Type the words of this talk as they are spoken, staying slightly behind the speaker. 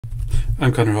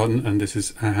I'm Conor Houghton, and this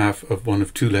is a half of one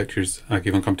of two lectures I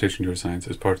give on computational neuroscience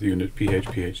as part of the unit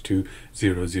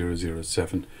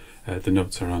PHPH20007. The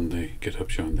notes are on the GitHub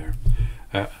shown there.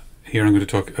 Here I'm going to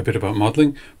talk a bit about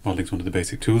modelling. Modelling is one of the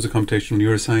basic tools of computational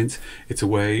neuroscience. It's a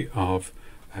way of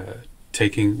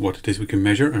taking what it is we can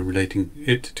measure and relating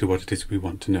it to what it is we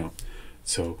want to know.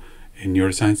 So in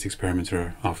neuroscience, experiments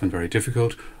are often very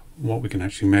difficult. What we can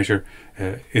actually measure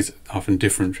is often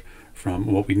different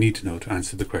from what we need to know to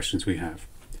answer the questions we have.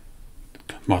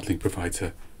 Modelling provides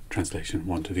a translation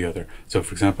one to the other. So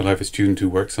for example, I have a student who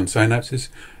works on synapses.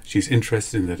 She's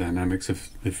interested in the dynamics of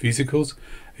the vesicles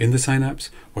in the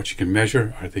synapse. What she can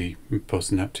measure are the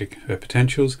postsynaptic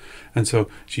potentials, and so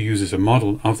she uses a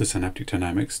model of the synaptic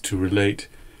dynamics to relate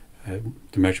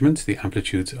the measurements, the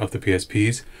amplitudes of the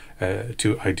PSPs,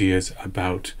 to ideas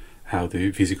about how the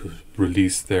vesicles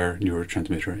release their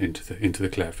neurotransmitter into the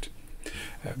cleft.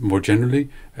 More generally,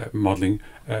 modelling,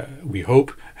 we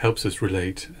hope, helps us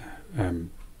relate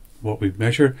what we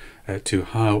measure to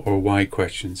how or why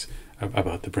questions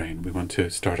about the brain. We want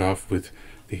to start off with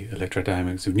the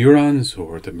electrodynamics of neurons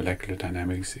or the molecular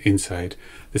dynamics inside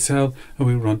the cell, and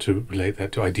we want to relate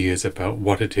that to ideas about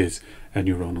what it is a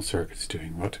neuronal circuit is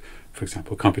doing, what, for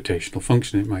example, computational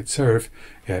function it might serve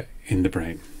in the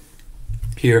brain.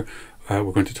 Here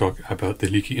we're going to talk about the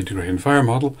leaky integrated fire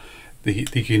model. The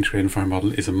leaky integrated fire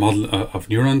model is a model of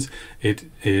neurons. It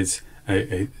is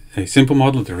a simple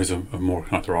model. There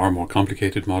are more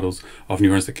complicated models of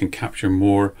neurons that can capture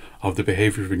more of the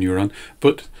behavior of a neuron,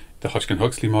 but the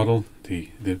Hodgkin-Huxley model, the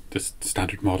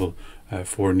standard model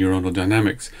for neuronal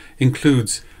dynamics,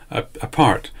 includes a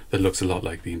part that looks a lot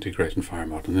like the integrated fire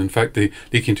model. And in fact, the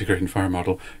leaky integrated fire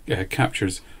model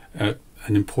captures an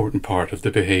important part of the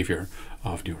behavior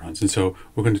of neurons. And so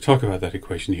we're going to talk about that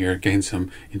equation here, gain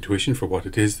some intuition for what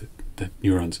it is that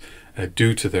neurons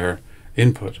do to their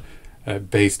input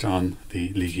based on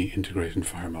the leaky integrated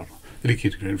fire model. The leaky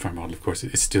integrated fire model, of course,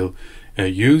 is still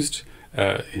used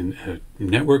in a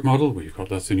network model where you've got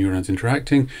lots of neurons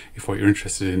interacting. If what you're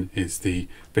interested in is the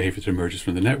behavior that emerges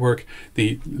from the network,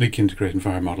 the leaky integrated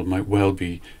fire model might well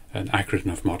be an accurate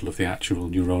enough model of the actual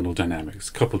neuronal dynamics,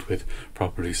 coupled with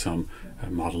probably some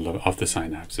model of the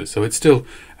synapses. So it's still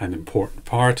an important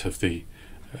part of the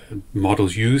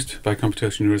models used by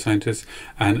computational neuroscientists,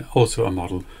 and also a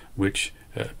model which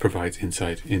provides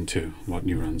insight into what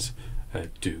neurons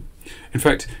do. In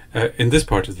fact, in this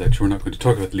part of the lecture, we're not going to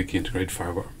talk about the leaky integrated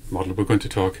fire model. We're going to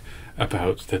talk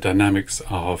about the dynamics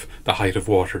of the height of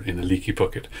water in a leaky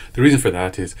bucket. The reason for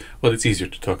that is, well, it's easier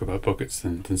to talk about buckets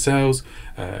than cells.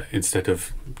 Instead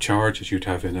of charge, as you'd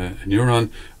have in a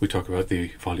neuron, we talk about the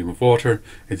volume of water.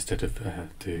 Instead of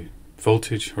the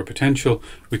voltage or potential,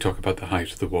 we talk about the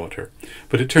height of the water.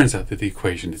 But it turns out that the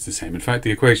equation is the same. In fact, the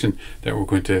equation that we're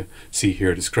going to see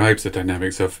here describes the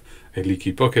dynamics of a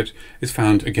leaky bucket is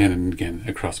found again and again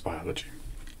across biology.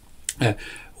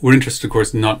 We're interested, of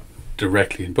course, not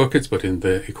directly in buckets, but in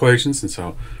the equations, and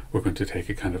so we're going to take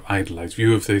a kind of idealized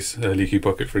view of this leaky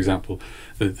bucket. For example,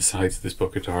 the sides of this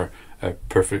bucket are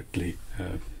perfectly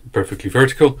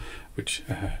vertical, which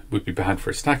would be bad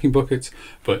for stacking buckets,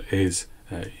 but is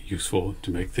useful to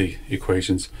make the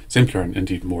equations simpler and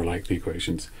indeed more like the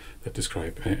equations that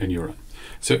describe a neuron.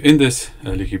 So in this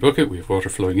leaky bucket, we have water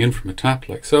flowing in from a tap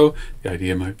like so. The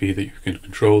idea might be that you can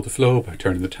control the flow by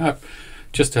turning the tap,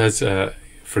 just as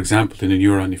for example, in a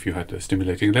neuron, if you had a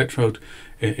stimulating electrode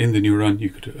in the neuron, you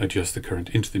could adjust the current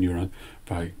into the neuron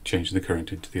by changing the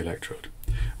current into the electrode.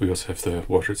 We also have the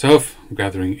water itself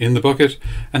gathering in the bucket,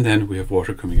 and then we have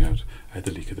water coming out at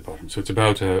the leak at the bottom. So it's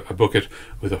about a bucket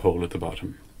with a hole at the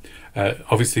bottom.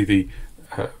 Obviously, the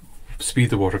speed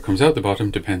the water comes out the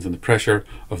bottom depends on the pressure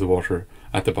of the water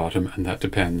at the bottom, and that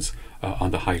depends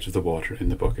on the height of the water in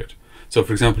the bucket. So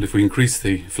for example, if we increase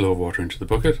the flow of water into the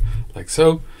bucket like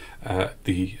so,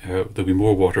 there'll be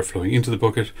more water flowing into the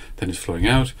bucket than is flowing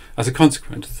out. As a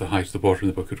consequence, the height of the water in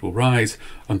the bucket will rise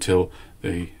until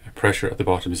the pressure at the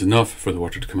bottom is enough for the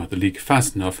water to come out the leak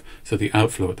fast enough so the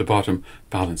outflow at the bottom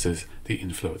balances the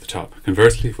inflow at the top.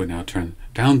 Conversely, if we now turn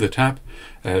down the tap,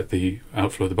 the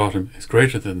outflow at the bottom is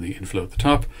greater than the inflow at the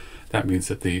top. That means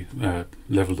that the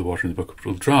level of the water in the bucket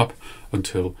will drop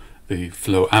until the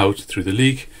flow out through the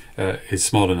leak is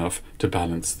small enough to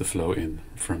balance the flow in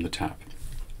from the tap.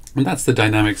 And that's the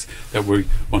dynamics that we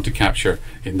want to capture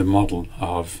in the model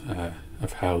of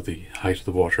of how the height of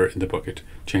the water in the bucket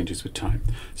changes with time.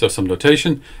 So some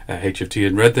notation, h of t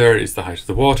in red there is the height of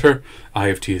the water, I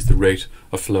of t is the rate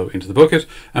of flow into the bucket,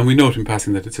 and we note in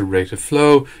passing that it's a rate of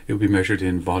flow. It will be measured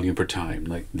in volume per time,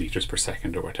 like liters per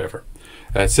second or whatever.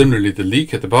 Similarly, the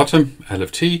leak at the bottom, L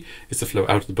of t, is the flow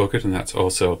out of the bucket, and that's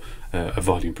also a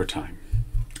volume per time.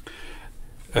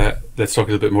 Let's talk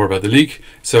a little bit more about the leak.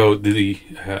 So the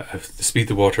speed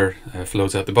the water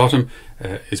flows out the bottom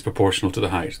is proportional to the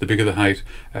height. The bigger the height,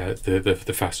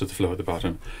 the faster the flow at the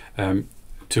bottom.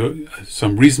 To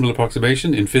some reasonable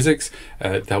approximation in physics,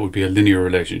 that would be a linear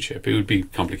relationship. It would be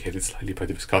complicated slightly by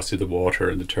the viscosity of the water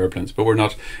and the turbulence, but we're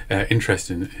not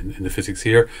interested in the physics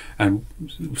here. And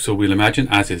so we'll imagine,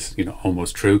 as is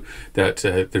almost true, that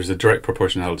there's a direct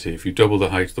proportionality. If you double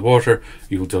the height of the water,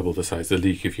 you will double the size of the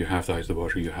leak. If you halve the height of the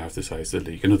water, you halve the size of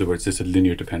the leak. In other words, there's a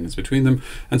linear dependence between them.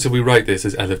 And so we write this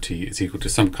as L of t is equal to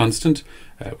some constant,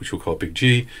 which we'll call big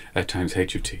G, times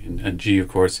h of t. And G, of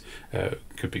course,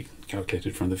 could be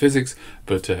calculated from the physics,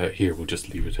 but here we'll just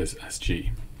leave it as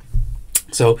G.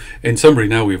 So in summary,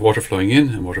 now we have water flowing in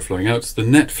and water flowing out. So the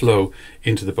net flow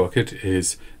into the bucket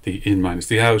is the in minus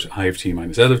the out, I of t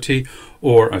minus L of t,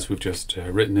 or as we've just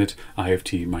written it, I of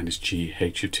t minus G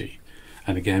h of t.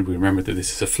 And again, we remember that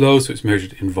this is a flow, so it's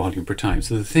measured in volume per time.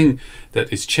 So the thing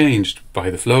that is changed by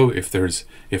the flow, if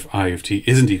I of t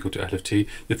isn't equal to L of t,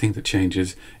 the thing that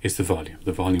changes is the volume.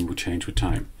 The volume will change with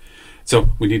time. So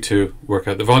we need to work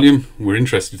out the volume. We're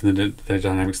interested in the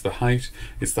dynamics of the height.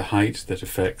 It's the height that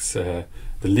affects the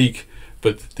leak,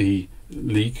 but the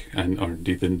leak or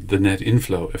indeed the net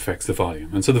inflow affects the volume.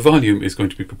 And so the volume is going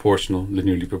to be proportional,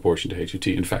 linearly proportional to h of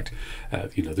t. In fact,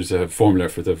 there's a formula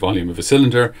for the volume of a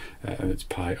cylinder. It's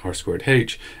pi r squared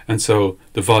h. And so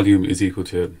the volume is equal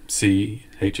to c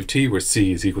h of t, where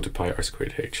c is equal to pi r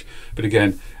squared h. But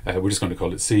again, we're just going to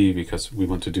call it c because we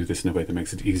want to do this in a way that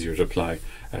makes it easier to apply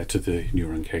to the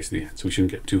neuron case at the end. So we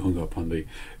shouldn't get too hung up on the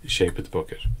shape of the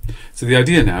bucket. So the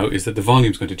idea now is that the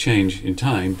volume is going to change in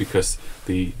time because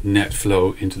the net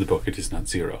flow into the bucket is not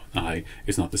zero. I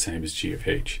is not the same as g of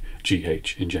h,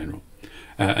 gh in general.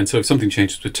 And so if something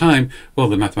changes with time, well,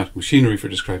 the mathematical machinery for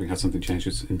describing how something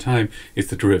changes in time is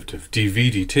the derivative.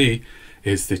 dv dt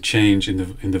is the change in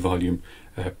the volume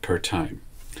per time.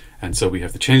 And so we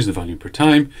have the change in the volume per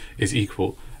time is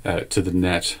equal to the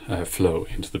net flow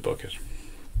into the bucket.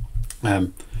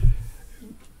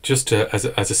 Just as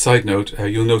a side note,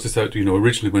 you'll notice that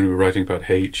originally when we were writing about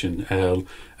h and l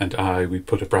and I, we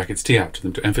put a brackets t after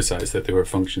them to emphasize that they were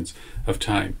functions of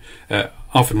time.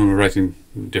 Often when we're writing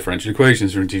differential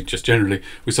equations, or indeed just generally,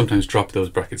 we sometimes drop those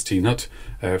brackets t, not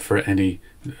for any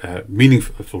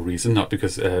meaningful reason, not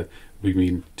because we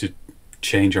mean to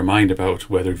change our mind about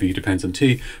whether v depends on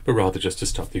t, but rather just to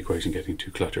stop the equation getting too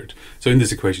cluttered. So in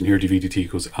this equation here, dv dt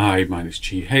equals I minus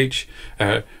gh.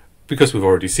 Because we've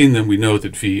already seen them, we know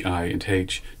that v, I, and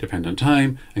h depend on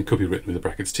time and could be written with the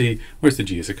brackets t, whereas the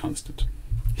g is a constant.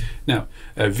 Now,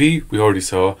 v, we already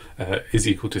saw, is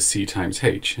equal to c times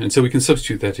h, and so we can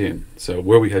substitute that in. So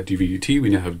where we had dv dt, we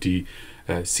now have d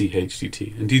ch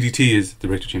dt. And ddt is the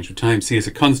rate of change of time. C is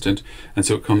a constant, and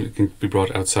so it can be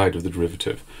brought outside of the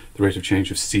derivative. The rate of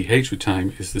change of ch with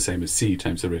time is the same as c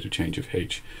times the rate of change of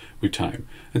h with time.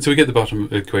 And so we get the bottom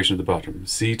equation at the bottom.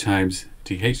 C times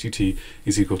dh dt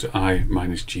is equal to I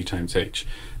minus g times h.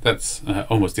 That's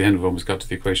almost the end. We've almost got to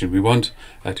the equation we want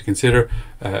to consider.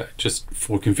 Just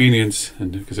for convenience,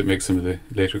 and because it makes some of the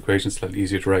later equations slightly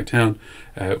easier to write down,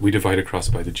 we divide across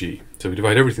by the g. So we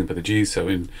divide everything by the g. So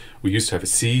we used to have a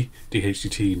c dh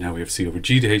dt, now we have c over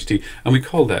g dh dt, and we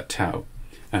call that tau.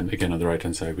 And again, on the right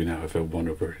hand side, we now have a 1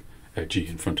 over g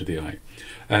in front of the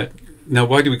I. Now,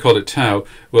 why do we call it tau?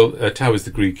 Well, tau is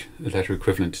the Greek letter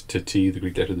equivalent to t, the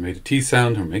Greek letter that made a t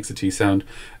sound or makes a t sound,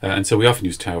 and so we often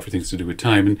use tau for things to do with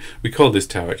time, and we call this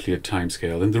tau actually a time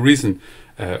scale. And the reason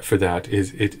for that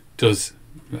is it does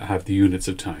have the units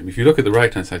of time. If you look at the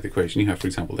right hand side of the equation, you have, for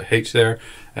example, the h there,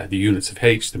 the units of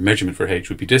h, the measurement for h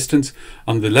would be distance.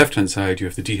 On the left hand side, you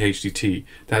have the dh dt,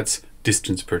 that's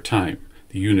distance per time.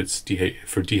 The units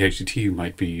for dh dt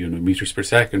might be meters per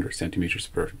second or centimeters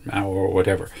per hour or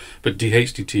whatever, but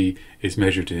dh dt is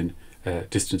measured in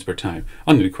distance per time.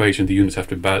 On the equation, the units have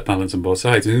to balance on both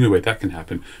sides, and the only way that can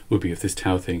happen would be if this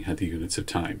tau thing had the units of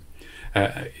time.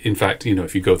 In fact,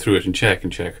 if you go through it and check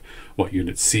what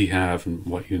units c have and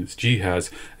what units g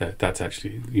has, that's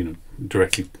actually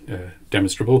directly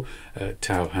demonstrable.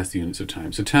 Tau has the units of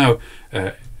time. So tau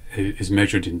is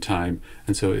measured in time,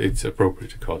 and so it's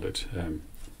appropriate to call it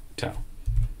tau.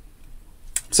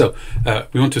 So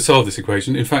we want to solve this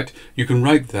equation. In fact, you can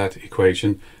write that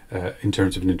equation in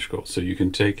terms of an integral. So you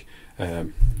can take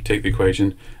take the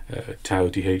equation tau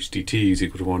dh dt is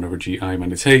equal to 1 over gi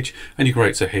minus h, and you can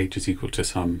write so h is equal to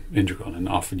some integral, and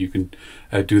often you can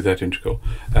do that integral.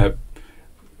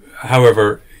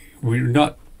 However, we're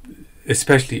not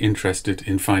especially interested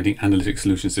in finding analytic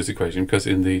solutions to this equation, because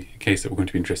in the case that we're going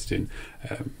to be interested in,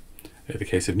 the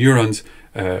case of neurons,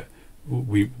 it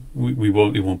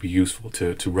won't be useful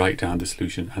to write down the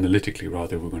solution analytically.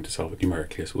 Rather, we're going to solve it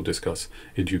numerically, as we'll discuss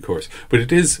in due course. But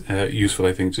it is useful,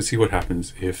 I think, to see what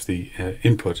happens if the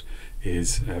input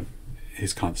is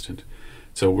constant.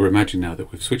 So we're imagining now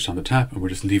that we've switched on the tap and we're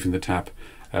just leaving the tap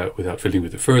without filling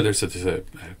with it further, so there's a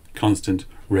constant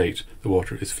rate the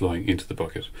water is flowing into the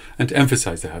bucket. And to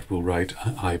emphasize that, we'll write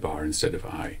I bar instead of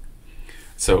I.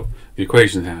 So the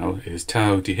equation now is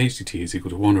tau dh dt is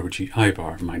equal to 1 over gi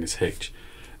bar minus h.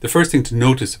 The first thing to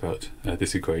notice about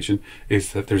this equation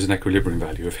is that there's an equilibrium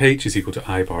value. If h is equal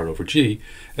to I bar over g,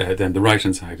 then the right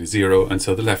hand side is 0, and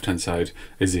so the left hand side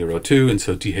is 0 too, and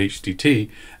so dh dt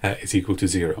is equal to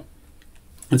 0.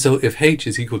 And so if h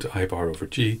is equal to I bar over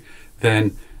g,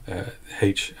 then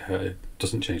h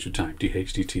doesn't change with time.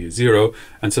 dh dt is 0,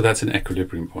 and so that's an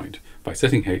equilibrium point. By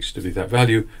setting h to be that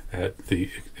value, the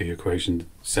equation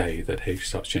say that h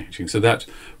stops changing. So that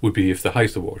would be if the height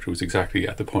of the water was exactly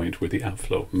at the point where the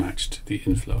outflow matched the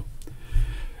inflow.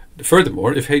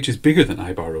 Furthermore, if h is bigger than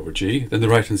I bar over g, then the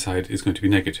right hand side is going to be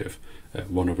negative.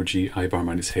 1 over g I bar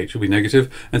minus h will be negative,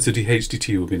 and so dh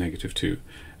dt will be negative too,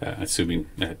 assuming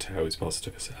tau is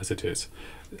positive as it is.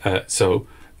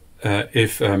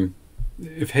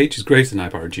 If h is greater than I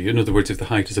bar g, in other words, if the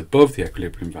height is above the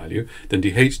equilibrium value, then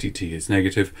dh dt is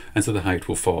negative, and so the height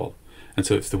will fall. And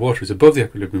so if the water is above the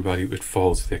equilibrium value, it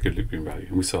falls to the equilibrium value,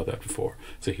 and we saw that before.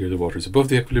 So here the water is above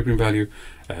the equilibrium value,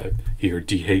 here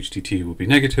dh dt will be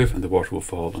negative, and the water will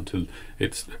fall until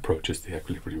it approaches the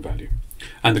equilibrium value.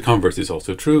 And the converse is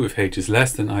also true. If h is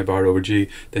less than I bar over g,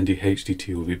 then dh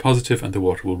dt will be positive, and the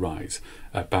water will rise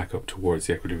back up towards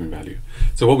the equilibrium value.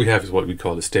 So what we have is what we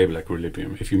call a stable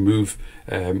equilibrium. If you move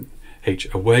h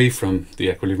away from the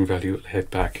equilibrium value, it'll head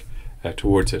back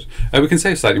towards it. We can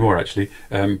say slightly more, actually.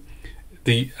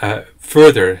 The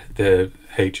further the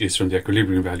h is from the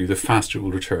equilibrium value, the faster it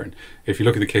will return. If you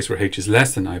look at the case where h is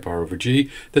less than I bar over g,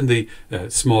 then the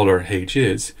smaller h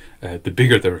is, the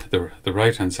bigger the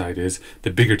right hand side is, the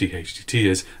bigger dh dt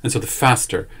is, and so the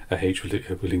faster h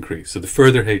will increase. So the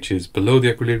further h is below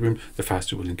the equilibrium, the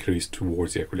faster it will increase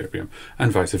towards the equilibrium,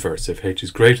 and vice versa. If h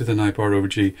is greater than I bar over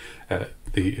g,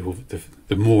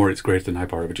 the more it's greater than I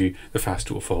bar over g, the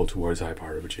faster it will fall towards I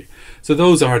bar over g. So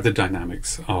those are the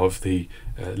dynamics of the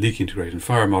leak integrated and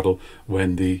fire model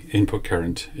when the input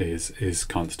current is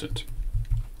constant.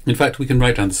 In fact, we can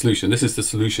write down the solution. This is the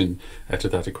solution to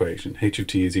that equation. H of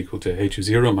t is equal to h of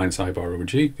 0 minus I bar over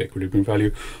g, the equilibrium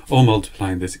value, all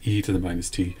multiplying this e to the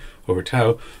minus t over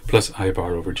tau plus I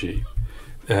bar over g.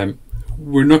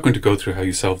 We're not going to go through how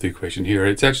you solve the equation here.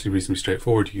 It's actually reasonably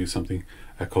straightforward to use something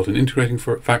called an integrating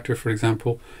factor, for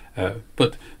example,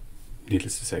 but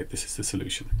needless to say, this is the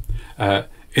solution.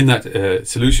 In that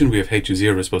solution, we have h of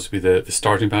 0 is supposed to be the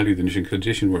starting value, the initial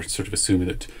condition. We're sort of assuming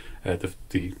that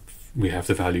we have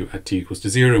the value at t equals to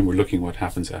 0, and we're looking what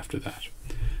happens after that.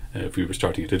 If we were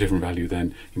starting at a different value,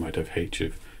 then you might have h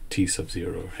of t sub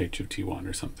 0 or h of t1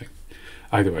 or something.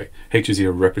 Either way, h of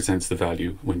 0 represents the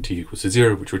value when t equals to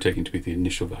 0, which we're taking to be the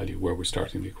initial value where we're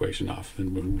starting the equation off.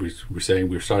 And when we're saying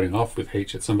we're starting off with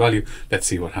h at some value, let's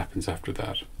see what happens after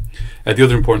that. The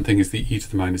other important thing is the e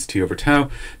to the minus t over tau.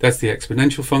 That's the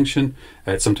exponential function.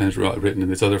 It's sometimes written in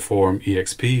this other form,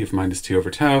 exp of minus t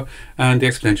over tau, and the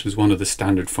exponential is one of the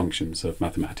standard functions of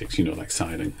mathematics, you know, like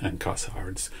sine and cos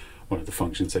r. It's one of the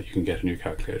functions that you can get in your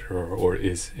calculator or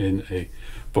is in a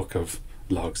book of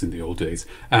logs in the old days.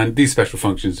 And these special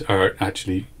functions are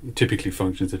actually typically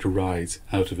functions that arise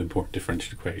out of important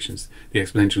differential equations. The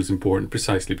exponential is important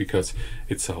precisely because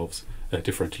it solves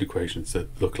differential equations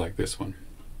that look like this one.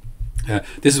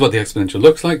 This is what the exponential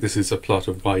looks like. This is a plot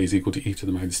of y is equal to e to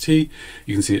the minus t.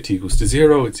 You can see at t equals to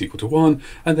 0, it's equal to 1,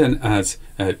 and then as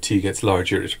t gets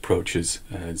larger, it approaches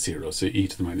 0. So e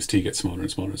to the minus t gets smaller and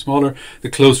smaller and smaller.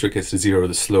 The closer it gets to 0,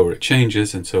 the slower it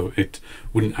changes, and so it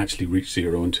wouldn't actually reach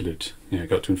 0 until it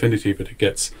got to infinity, but it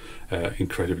gets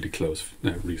incredibly close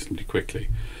reasonably quickly.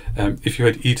 If you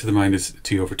had e to the minus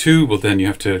t over 2, well, then you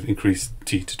have to increase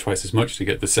t to twice as much to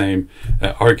get the same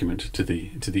argument to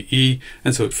the e,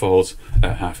 and so it falls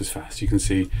half as fast. You can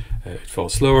see it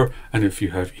falls slower, and if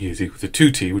you have e is equal to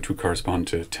 2t, which would correspond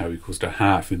to tau equals to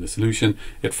half in the solution,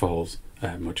 it falls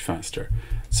much faster.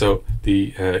 So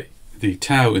the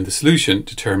tau in the solution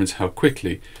determines how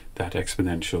quickly that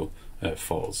exponential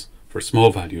falls. For a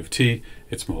small value of t,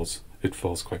 it falls it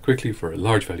falls quite quickly. For a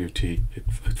large value of t, it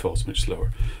falls much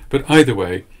slower. But either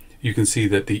way, you can see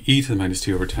that the e to the minus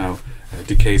t over tau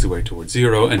decays away towards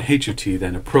 0, and h of t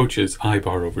then approaches I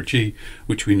bar over g,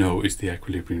 which we know is the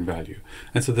equilibrium value.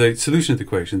 And so the solution of the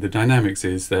equation, the dynamics,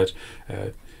 is that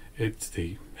it's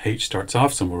the h starts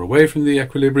off somewhere away from the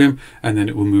equilibrium, and then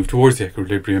it will move towards the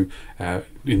equilibrium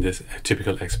in this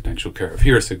typical exponential curve.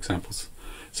 Here are some examples.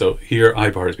 So here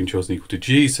I bar has been chosen equal to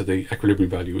g, so the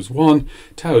equilibrium value is 1,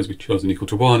 tau has been chosen equal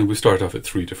to 1, and we start off at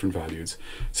 3 different values.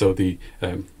 So the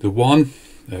 1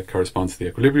 corresponds to the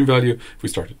equilibrium value. If we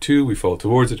start at 2, we fall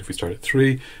towards it. If we start at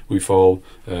 3, we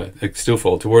still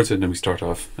fall towards it, and then we start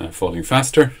off falling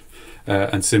faster.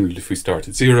 And similarly, if we start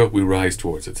at 0, we rise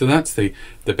towards it. So that's the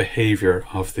behavior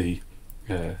of the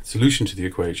solution to the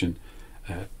equation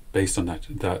based on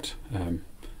the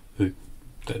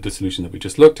solution that we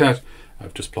just looked at.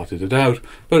 I've just plotted it out,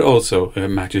 but also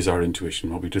matches our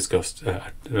intuition, what we discussed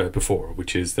before,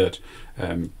 which is that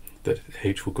that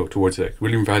h will go towards the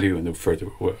equilibrium value, and the further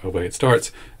away it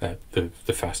starts,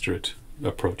 the faster it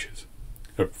approaches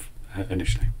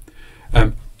initially.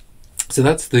 So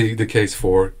that's the case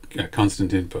for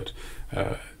constant input.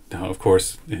 Now, of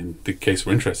course, in the case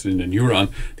we're interested in a neuron,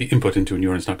 the input into a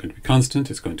neuron is not going to be constant.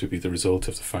 It's going to be the result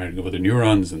of the firing of other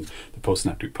neurons and the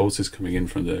postsynaptic pulses coming in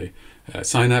from the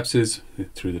synapses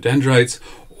through the dendrites,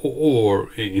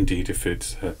 or indeed, if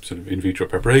it's sort of in vitro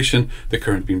preparation, the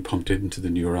current being pumped into the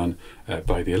neuron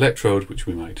by the electrode, which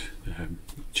we might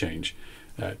change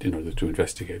in order to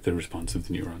investigate the response of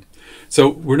the neuron. So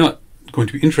we're not going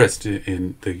to be interested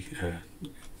in the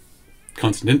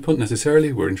constant input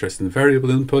necessarily. We're interested in variable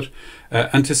input,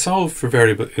 and to solve for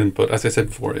variable input, as I said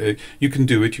before, you can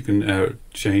do it. You can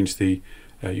change the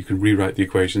you can rewrite the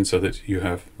equation so that you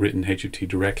have written h of t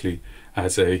directly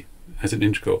as an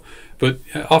integral, but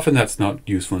often that's not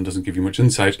useful and doesn't give you much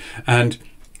insight, and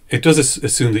it does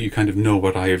assume that you kind of know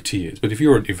what I of t is. But if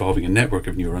you're evolving a network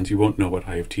of neurons, you won't know what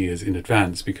I of t is in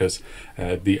advance, because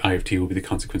the I of t will be the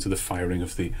consequence of the firing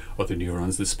of the other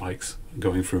neurons, the spikes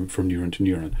going from neuron to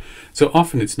neuron. So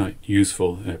often it's not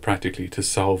useful practically to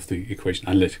solve the equation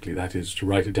analytically, that is, to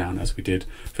write it down as we did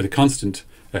for the constant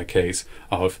case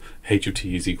of h of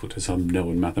t is equal to some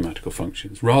known mathematical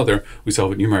functions. Rather, we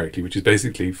solve it numerically, which is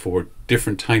basically for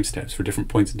different time steps, for different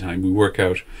points in time, we work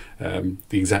out the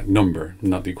exact number,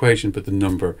 not the equation, but the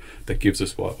number that gives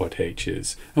us what h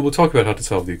is. And we'll talk about how to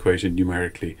solve the equation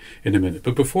numerically in a minute.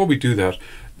 But before we do that,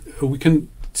 we can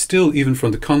still, even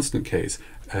from the constant case,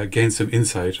 gain some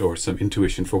insight or some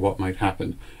intuition for what might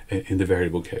happen in the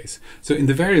variable case. So in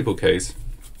the variable case,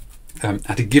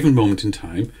 at a given moment in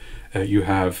time, you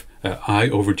have I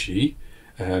over g,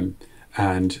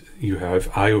 and you have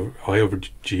I over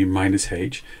g minus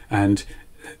h, and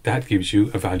that gives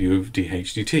you a value of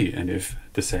dh dt. And if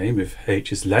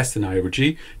h is less than I over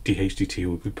g, dh dt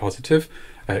will be positive.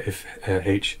 If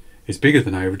h is bigger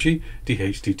than I over g,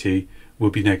 dh dt will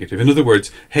be negative. In other words,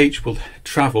 h will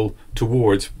travel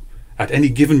towards, at any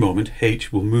given moment,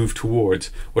 h will move towards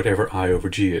whatever I over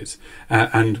g is.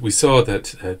 And we saw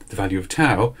that the value of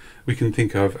tau we can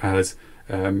think of as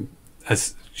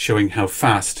showing how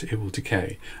fast it will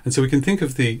decay. And so we can think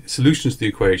of the solutions to the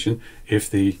equation, if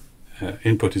the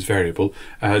input is variable,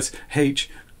 as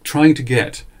h trying to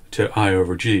get to I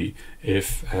over g.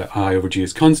 If I over g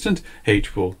is constant,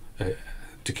 h will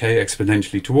decay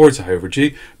exponentially towards I over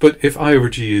g, but if I over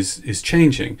g is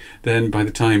changing, then by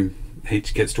the time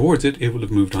h gets towards it, it will have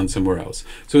moved on somewhere else.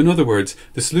 So in other words,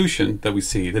 the solution that we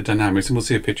see, the dynamics, and we'll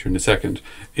see a picture in a second,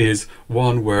 is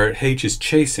one where h is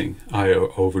chasing I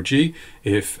over g.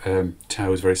 If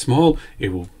tau is very small, it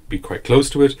will be quite close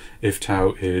to it. If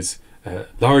tau is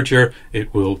larger,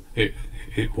 it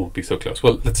won't be so close.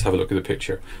 Well, let's have a look at the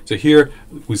picture. So here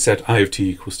we set I of t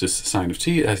equals to sine of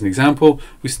t as an example.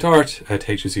 We start at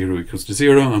h of 0 equals to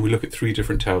 0, and we look at 3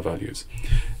 different tau values.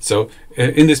 So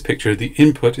in this picture, the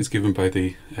input is given by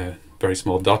the very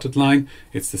small dotted line.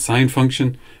 It's the sine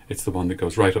function. It's the one that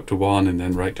goes right up to 1 and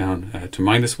then right down to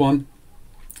minus 1.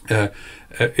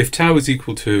 If tau is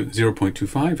equal to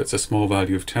 0.25, that's a small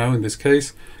value of tau in this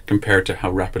case, compared to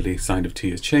how rapidly sine of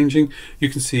t is changing. You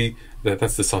can see that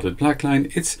that's the solid black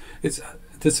line.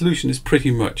 The solution is pretty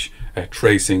much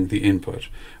tracing the input.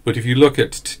 But if you look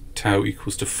at tau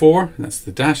equals to 4, and that's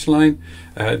the dashed line,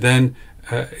 then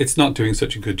it's not doing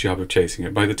such a good job of chasing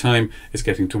it. By the time it's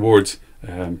getting towards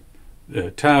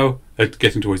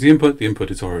getting towards the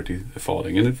input is already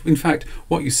falling. And in fact,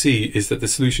 what you see is that the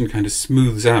solution kind of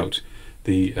smooths out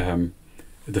the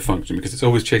the function, because it's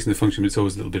always chasing the function, but it's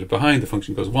always a little bit behind. The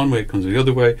function goes one way, it comes the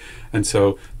other way, and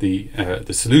so the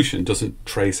solution doesn't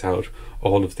trace out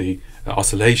all of the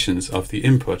oscillations of the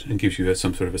input and gives you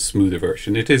some sort of a smoother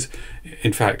version. It is,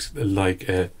 in fact, like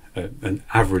an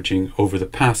averaging over the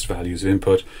past values of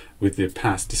input, with the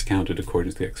past discounted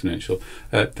according to the exponential.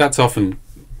 That's often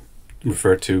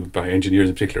referred to by engineers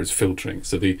in particular as filtering.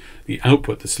 So the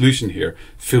output, the solution here,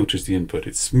 filters the input.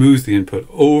 It smooths the input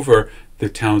over the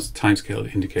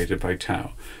timescale indicated by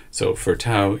tau. So for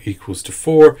tau equals to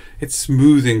 4, it's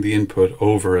smoothing the input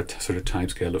over a sort of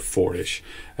timescale of 4-ish.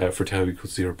 For tau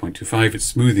equals 0.25, it's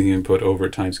smoothing the input over a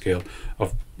timescale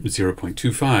of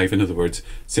 0.25. In other words,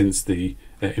 since the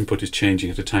input is changing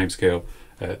at a timescale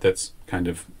that's kind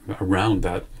of around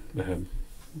that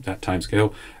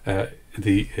timescale,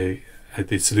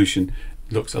 the solution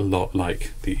looks a lot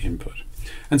like the input.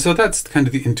 And so that's kind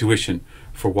of the intuition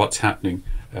for what's happening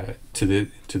to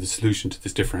the solution to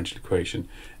this differential equation.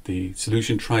 The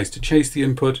solution tries to chase the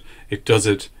input. It does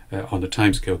it on a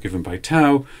timescale given by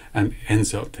tau, and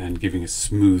ends up then giving a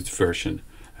smoothed version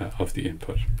of the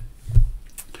input.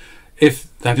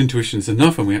 If that intuition is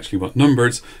enough and we actually want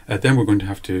numbers, then we're going to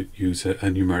have to use a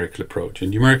numerical approach. A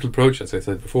numerical approach, as I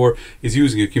said before, is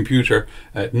using a computer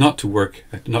not to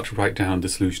write down the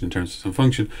solution in terms of some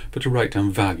function, but to write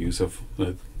down values of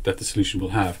that the solution will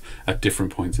have at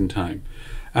different points in time.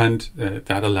 And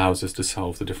that allows us to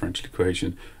solve the differential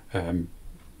equation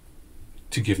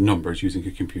to give numbers using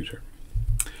a computer.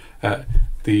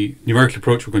 The numerical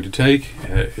approach we're going to take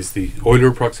is the Euler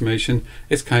approximation.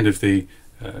 It's kind of the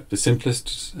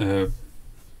simplest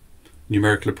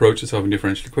numerical approach to solving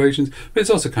differential equations, but it's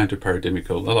also kind of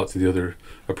paradigmical. Lots of the other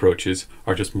approaches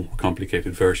are just more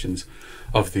complicated versions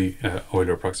of the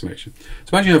Euler approximation.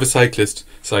 So imagine you have a cyclist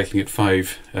cycling at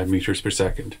 5 meters per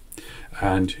second,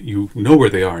 and you know where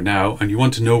they are now, and you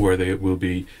want to know where they will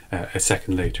be a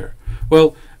second later.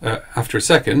 Well, after a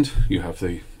second, you have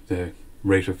the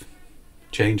rate of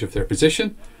change of their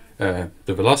position, the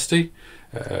velocity,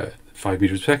 5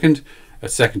 meters per second. A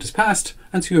second has passed,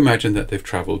 and so you imagine that they've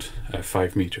travelled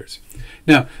 5 meters.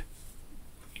 Now,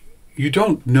 you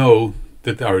don't know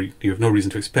that, or you have no reason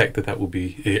to expect that that will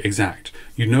be exact.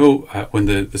 You know when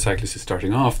the cyclist is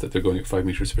starting off that they're going at 5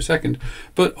 meters per second,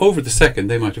 but over the second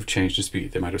they might have changed the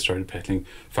speed. They might have started pedaling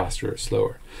faster or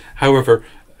slower. However,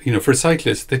 for a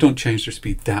cyclist, they don't change their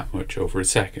speed that much over a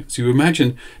second. So you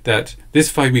imagine that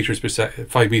this 5 meters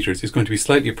is going to be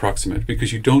slightly approximate,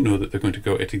 because you don't know that they're going to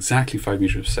go at exactly 5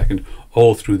 meters per second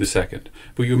all through the second.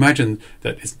 But you imagine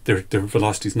that their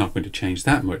velocity is not going to change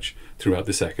that much throughout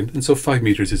the second, and so 5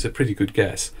 meters is a pretty good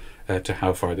guess to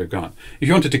how far they're gone. If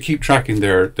you wanted to keep tracking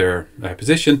their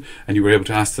position, and you were able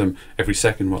to ask them every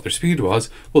second what their speed was,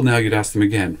 well, now you'd ask them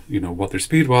again, what their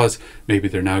speed was. Maybe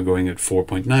they're now going at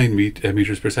 4.9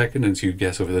 meters per second, and so you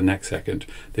guess over the next second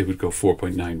they would go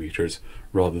 4.9 meters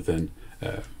rather than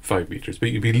 5 meters.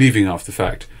 But you'd be leaving off the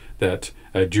fact that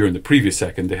during the previous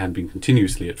second they hadn't been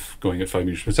continuously going at 5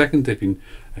 meters per second. They've been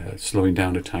slowing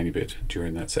down a tiny bit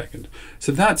during that second.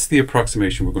 So that's the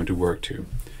approximation we're going to work to.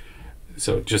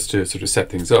 So just to sort of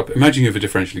set things up, imagine you have a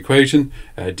differential equation.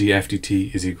 df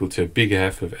dt is equal to big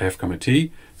F of f comma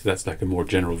t. So that's like a more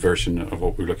general version of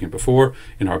what we were looking at before.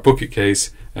 In our bucket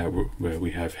case, where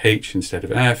we have h instead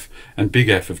of f, and big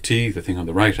F of t, the thing on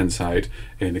the right hand side,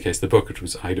 in the case of the bucket,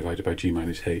 was I divided by g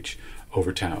minus h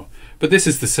over tau. But this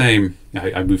is the same.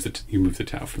 You move the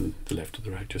tau from the left to the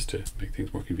right just to make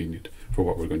things more convenient for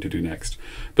what we're going to do next.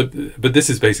 But this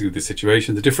is basically the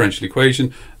situation. The differential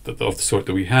equation of the sort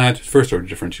that we had, first order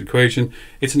differential equation,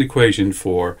 it's an equation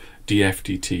for df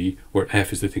dt, where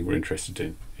f is the thing we're interested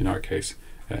in. In our case,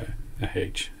 a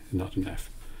h, not an f.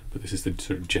 But this is the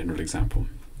sort of general example.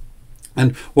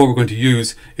 And what we're going to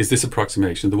use is this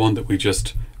approximation, the one that we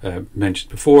just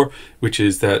mentioned before, which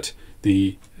is that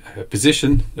the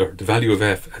position, or the value of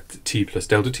f at t plus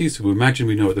delta t. So we imagine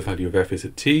we know what the value of f is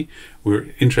at t.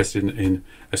 We're interested in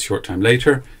a short time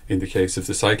later. In the case of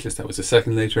the cyclist, that was a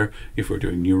second later. If we're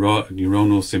doing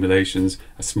neuronal simulations,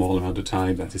 a small amount of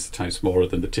time, that is the time smaller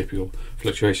than the typical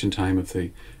fluctuation time of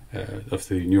the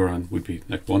neuron, would be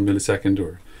like 1 millisecond,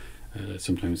 or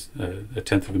sometimes a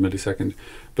tenth of a millisecond.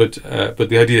 But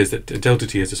the idea is that delta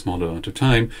t is a small amount of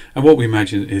time, and what we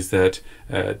imagine is that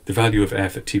the value of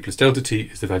f at t plus delta t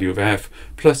is the value of f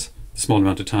plus the small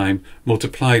amount of time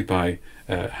multiplied by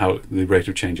how the rate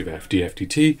of change of f, df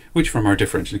dt, which from our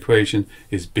differential equation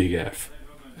is big F.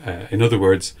 In other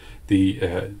words,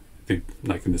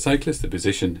 like in the cyclist, the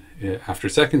position after a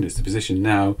second is the position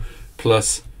now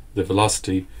plus the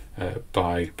velocity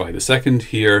by the second.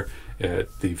 Here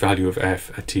the value of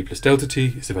f at t plus delta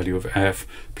t is the value of f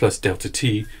plus delta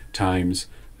t times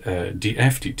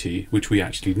df dt, which we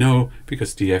actually know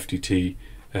because df dt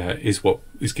is what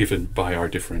is given by our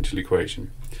differential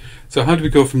equation. So how do we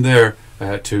go from there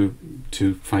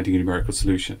to finding a numerical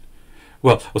solution?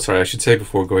 Well, I should say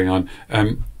before going on,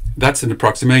 that's an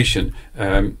approximation.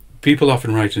 People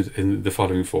often write it in the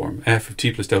following form. F of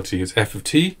t plus delta t is f of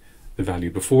t, the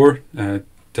value before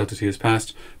delta t has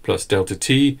passed, plus delta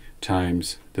t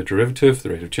times the derivative, the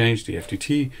rate of change, df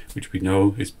dt, which we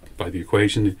know is by the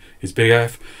equation is big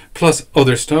F, plus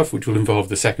other stuff which will involve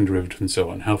the second derivative and so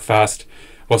on. How fast,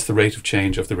 what's the rate of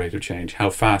change of the rate of change? How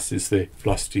fast is the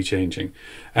velocity changing?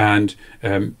 And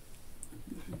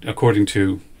according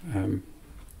to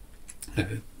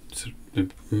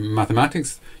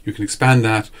mathematics, you can expand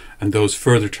that, and those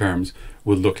further terms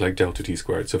will look like delta t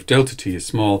squared. So if delta t is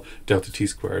small, delta t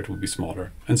squared will be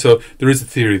smaller. And so there is a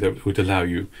theory that would allow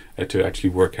you to actually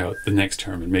work out the next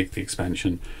term and make the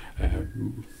expansion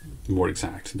more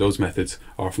exact. Those methods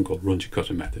are often called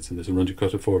Runge-Kutta methods, and there's a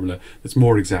Runge-Kutta formula that's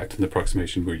more exact than the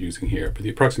approximation we're using here. But the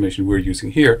approximation we're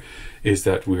using here is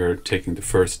that we're taking the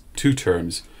first two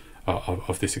terms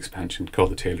of this expansion,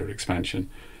 called the Taylor expansion.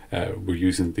 We're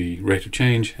using the rate of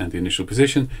change and the initial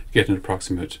position to get an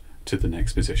approximate to the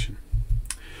next position.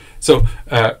 So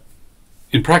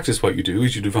in practice, what you do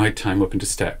is you divide time up into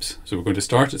steps. So we're going to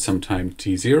start at some time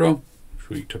t0, which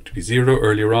we took to be 0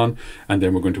 earlier on, and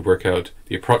then we're going to work out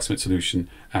the approximate solution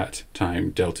at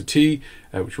time delta t,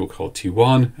 which we'll call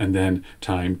t1, and then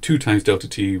time 2 times delta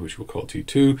t, which we'll call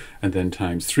t2, and then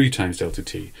times 3 times delta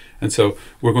t. And so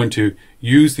we're going to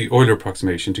use the Euler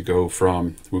approximation to go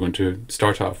from, we're going to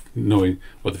start off knowing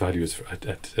what the value is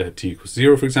at t equals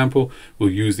 0, for example. We'll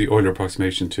use the Euler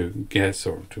approximation to guess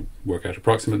or to work out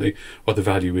approximately what the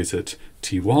value is at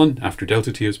t1 after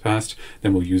delta t has passed.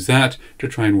 Then we'll use that to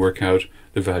try and work out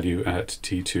the value at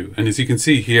t2. And as you can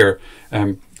see here,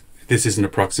 this is an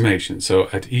approximation. So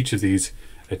at each of these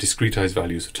discretized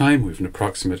values of time, we have an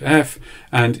approximate f,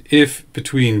 and if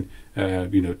between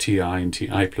ti and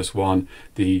ti plus 1,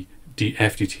 the df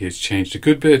dt has changed a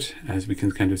good bit, as we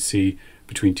can kind of see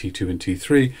between t2 and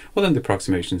t3, well then the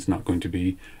approximation is not going to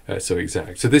be so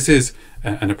exact. So this is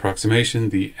an approximation.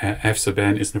 The f sub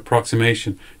n is an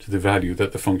approximation to the value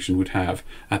that the function would have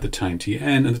at the time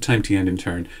tn, and the time tn in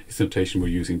turn is the notation we're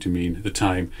using to mean the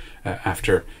time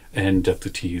after n delta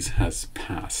t's has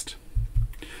passed.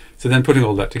 So then putting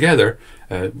all that together,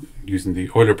 using the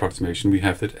Euler approximation, we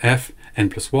have that f n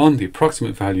plus 1, the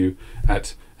approximate value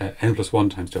at n plus 1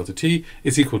 times delta t,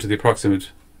 is equal to the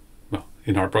approximate, well,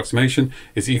 in our approximation,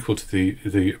 is equal to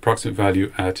the approximate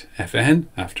value at fn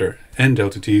after n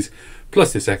delta t's,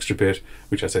 plus this extra bit,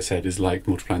 which, as I said, is like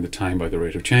multiplying the time by the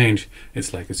rate of change.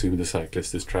 It's like assuming the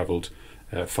cyclist has traveled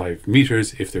 5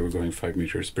 meters if they were going 5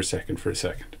 meters per second for a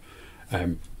second.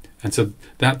 And so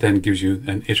that then gives you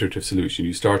an iterative solution.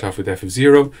 You start off with f of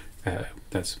 0,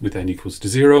 that's with n equals to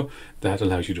 0. That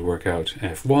allows you to work out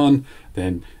f1.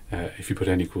 Then if you put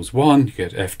n equals 1, you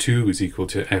get f2 is equal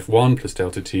to f1 plus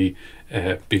delta t,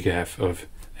 big F of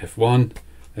f1,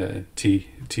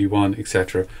 t1,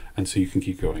 etc. And so you can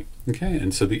keep going. Okay,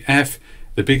 and so the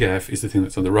big F is the thing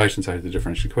that's on the right hand side of the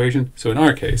differential equation. So in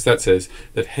our case, that says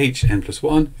that hn plus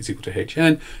 1 is equal to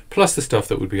hn plus the stuff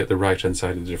that would be at the right hand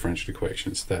side of the differential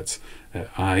equation. So that's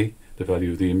I, the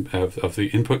value of the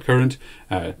input current,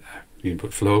 the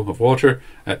input flow of water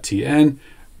at Tn,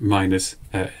 minus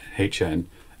Hn,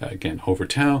 again over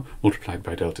tau, multiplied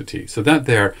by delta t. So that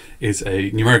there is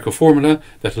a numerical formula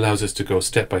that allows us to go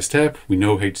step by step. We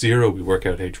know H0, we work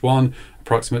out H1,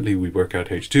 approximately we work out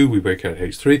H2, we work out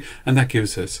H3, and that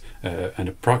gives us an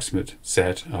approximate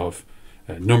set of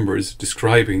numbers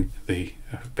describing the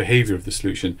behavior of the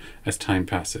solution as time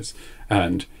passes.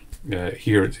 And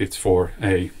here it's for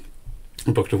a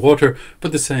bucket of water,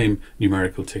 but the same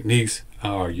numerical techniques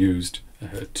are used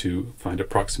to find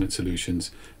approximate solutions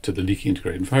to the leaky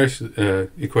integrated fire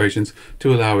equations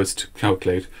to allow us to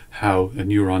calculate how a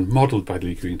neuron modeled by the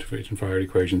leaky integrated fire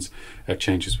equations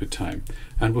changes with time.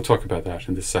 And we'll talk about that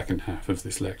in the second half of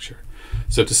this lecture.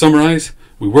 So to summarize,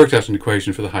 we worked out an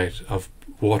equation for the height of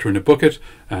water in a bucket,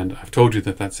 and I've told you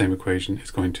that that same equation is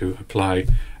going to apply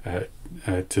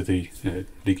to the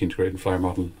leaky integrated fire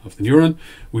model of the neuron.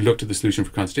 We looked at the solution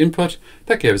for constant input.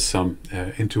 That gave us some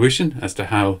intuition as to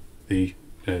how the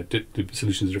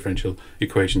solution to the differential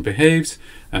equation behaves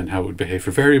and how it would behave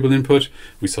for variable input.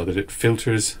 We saw that it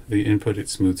filters the input, it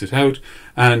smooths it out,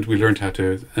 and we learned how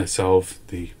to solve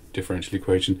the differential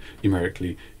equation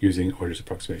numerically using Euler's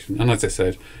approximation. And as I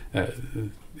said,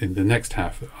 in the next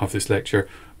half of this lecture,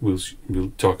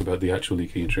 we'll talk about the actual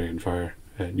leaky integrated fire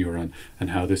neuron, and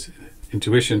how this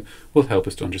intuition will help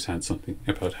us to understand something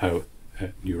about how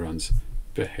neurons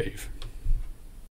behave.